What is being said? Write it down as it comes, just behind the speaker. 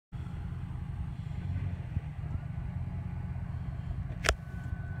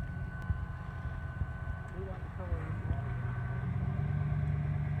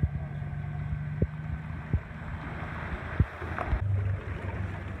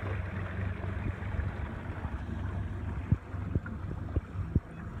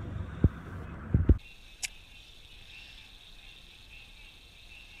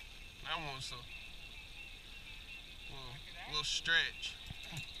us a little stretch.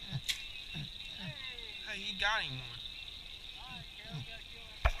 Hey, he got him one.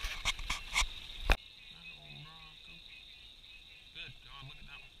 Good God, look at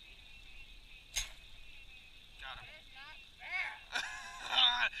that one. Got him.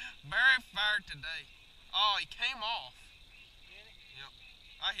 Very fair today. Oh, he came off. Yep.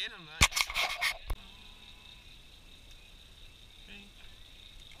 I hit him though.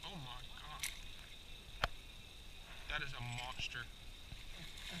 Oh my God. That is a monster.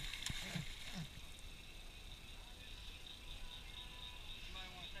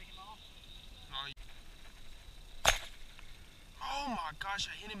 No. Oh my gosh,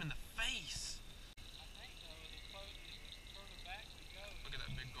 I hit him in the face. Look at that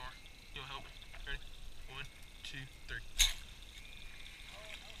big gar. You'll help me. Ready? 1, 2, 3.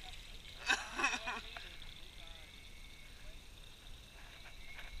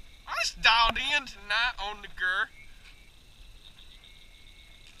 I just dialed in tonight on the gar.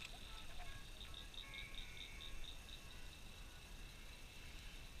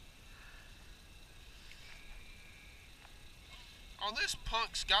 Oh, this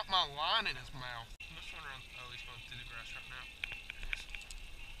punk's got my line in his mouth. Let's run around. Oh, he's going through the grass right now.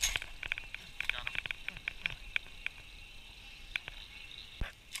 Got him.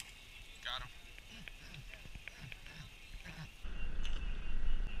 Got him.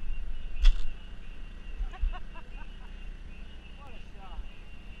 What a shot.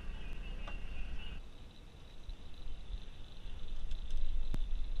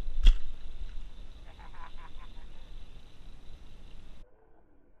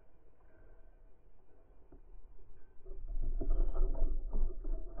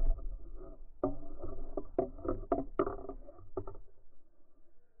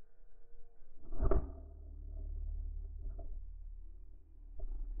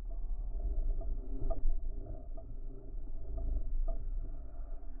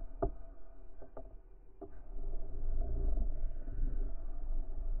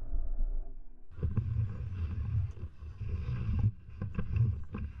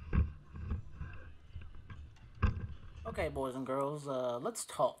 Okay, boys and girls, let's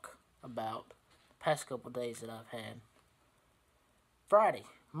talk about the past couple days that I've had. Friday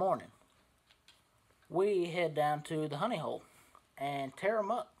morning, we head down to the honey hole and tear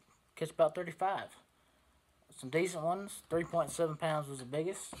them up. Catch about 35. Some decent ones. 3.7 pounds was the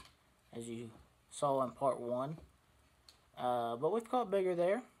biggest, as you saw in part 1. But we've caught bigger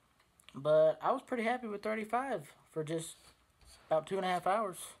there. But I was pretty happy with 35 for just about 2.5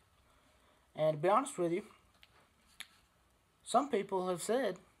 hours. And to be honest with you, some people have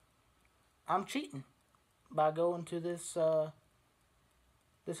said I'm cheating by going to this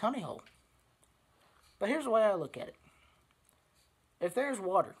this honey hole. But here's the way I look at it. If there's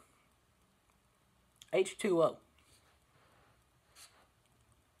water, H2O,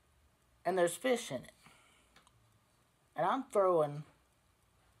 and there's fish in it, and I'm throwing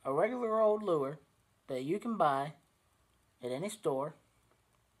a regular old lure that you can buy at any store,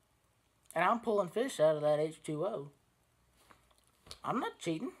 and I'm pulling fish out of that H2O, I'm not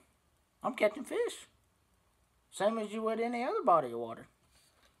cheating. I'm catching fish. Same as you would any other body of water.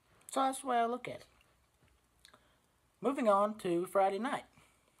 So that's the way I look at it. Moving on to Friday night.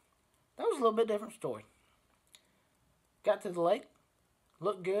 That was a little bit different story. Got to the lake.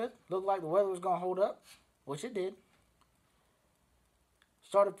 Looked good. Looked like the weather was going to hold up, which it did.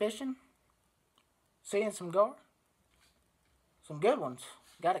 Started fishing. Seeing some gar. Some good ones.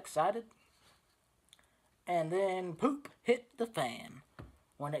 Got excited. And then poop hit the fan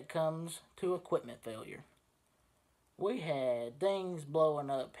when it comes to equipment failure. We had things blowing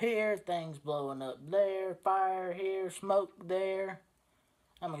up here, things blowing up there, fire here, smoke there.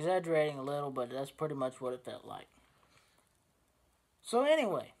 I'm exaggerating a little, but that's pretty much what it felt like. So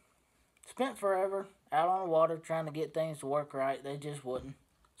anyway, spent forever out on the water trying to get things to work right. They just wouldn't.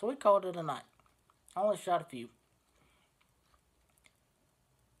 So we called it a night. I only shot a few.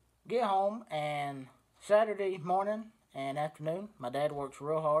 Get home, and Saturday morning and afternoon, my dad works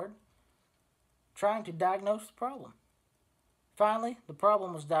real hard trying to diagnose the problem. Finally, the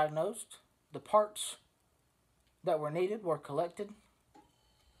problem was diagnosed. The parts that were needed were collected.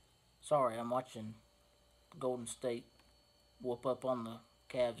 Sorry, I'm watching Golden State whoop up on the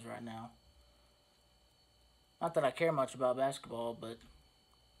Cavs right now. Not that I care much about basketball, but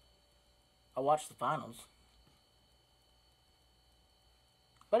I watched the finals.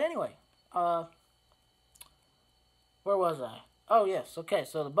 But anyway, where was I? Oh, yes. Okay,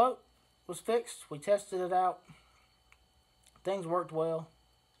 so the boat was fixed. We tested it out. Things worked well.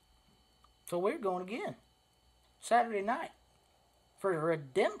 So we're going again. Saturday night for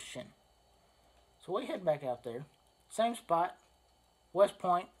redemption. So we head back out there. Same spot, West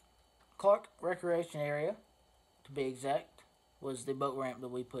Point, Clark Recreation Area, to be exact, was the boat ramp that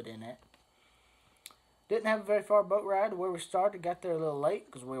we put in at. Didn't have a very far boat ride to where we started. Got there a little late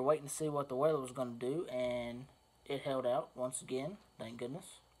because we were waiting to see what the weather was going to do, and it held out once again, thank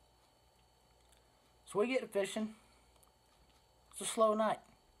goodness. So we get to fishing. It's a slow night.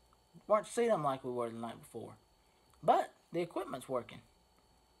 Weren't seeing them like we were the night before. But the equipment's working.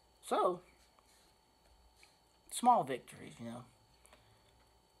 So, small victories, you know.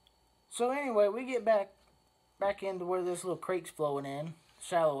 So anyway, we get back into where this little creek's flowing in,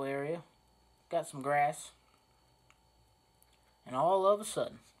 shallow area. Got some grass. And all of a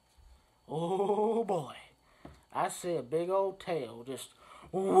sudden, oh boy, I see a big old tail just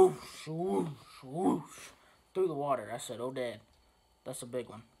whoosh, whoosh, whoosh through the water. I said, oh Dad, that's a big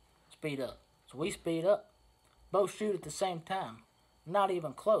one. Speed up. So we speed up. Both shoot at the same time. Not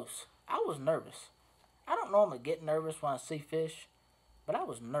even close. I was nervous. I don't normally get nervous when I see fish, but I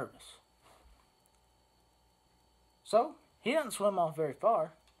was nervous. So, he doesn't swim off very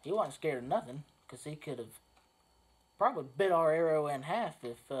far. He wasn't scared of nothing, because he could have probably bit our arrow in half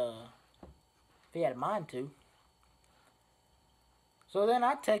if he had a mind to. So then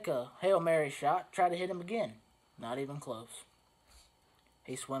I take a Hail Mary shot, try to hit him again. Not even close.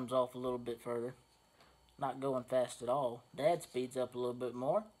 He swims off a little bit further. Not going fast at all. Dad speeds up a little bit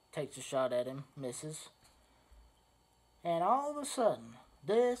more, takes a shot at him, misses. And all of a sudden,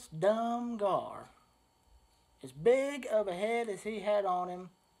 this dumb gar, as big of a head as he had on him,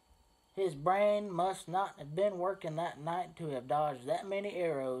 his brain must not have been working that night to have dodged that many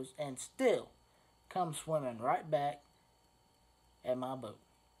arrows and still come swimming right back at my boat.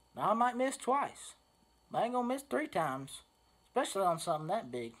 Now I might miss twice, but I ain't gonna miss 3 times, especially on something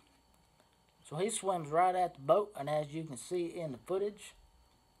that big. So he swims right at the boat, and as you can see in the footage,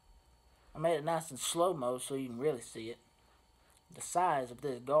 I made it nice and slow-mo so you can really see it. The size of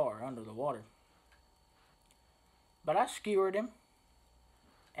this gar under the water. But I skewered him,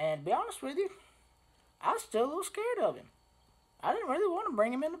 and to be honest with you, I was still a little scared of him. I didn't really want to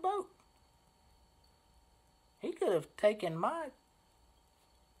bring him in the boat. He could have taken my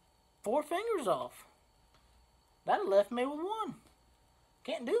 4 fingers off. That would have left me with 1.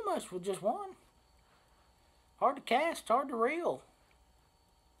 Can't do much with just 1. Hard to cast, hard to reel.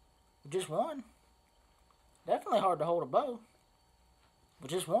 With just 1. Definitely hard to hold a bow. With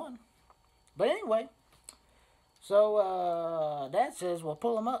just 1. But anyway, so Dad says, well,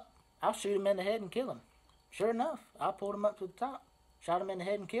 pull him up. I'll shoot him in the head and kill him. Sure enough, I pulled him up to the top. Shot him in the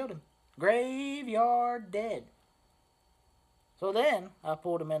head and killed him. Graveyard dead. So then, I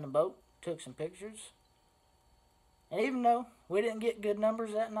pulled him in the boat, took some pictures. And even though we didn't get good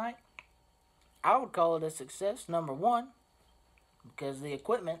numbers that night, I would call it a success. Number 1, because the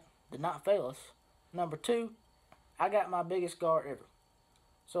equipment did not fail us. Number 2, I got my biggest gar ever.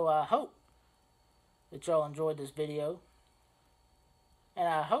 So I hope that y'all enjoyed this video. And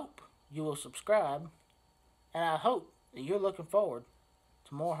I hope you will subscribe. And I hope that you're looking forward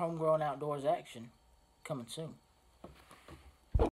to more homegrown outdoors action coming soon.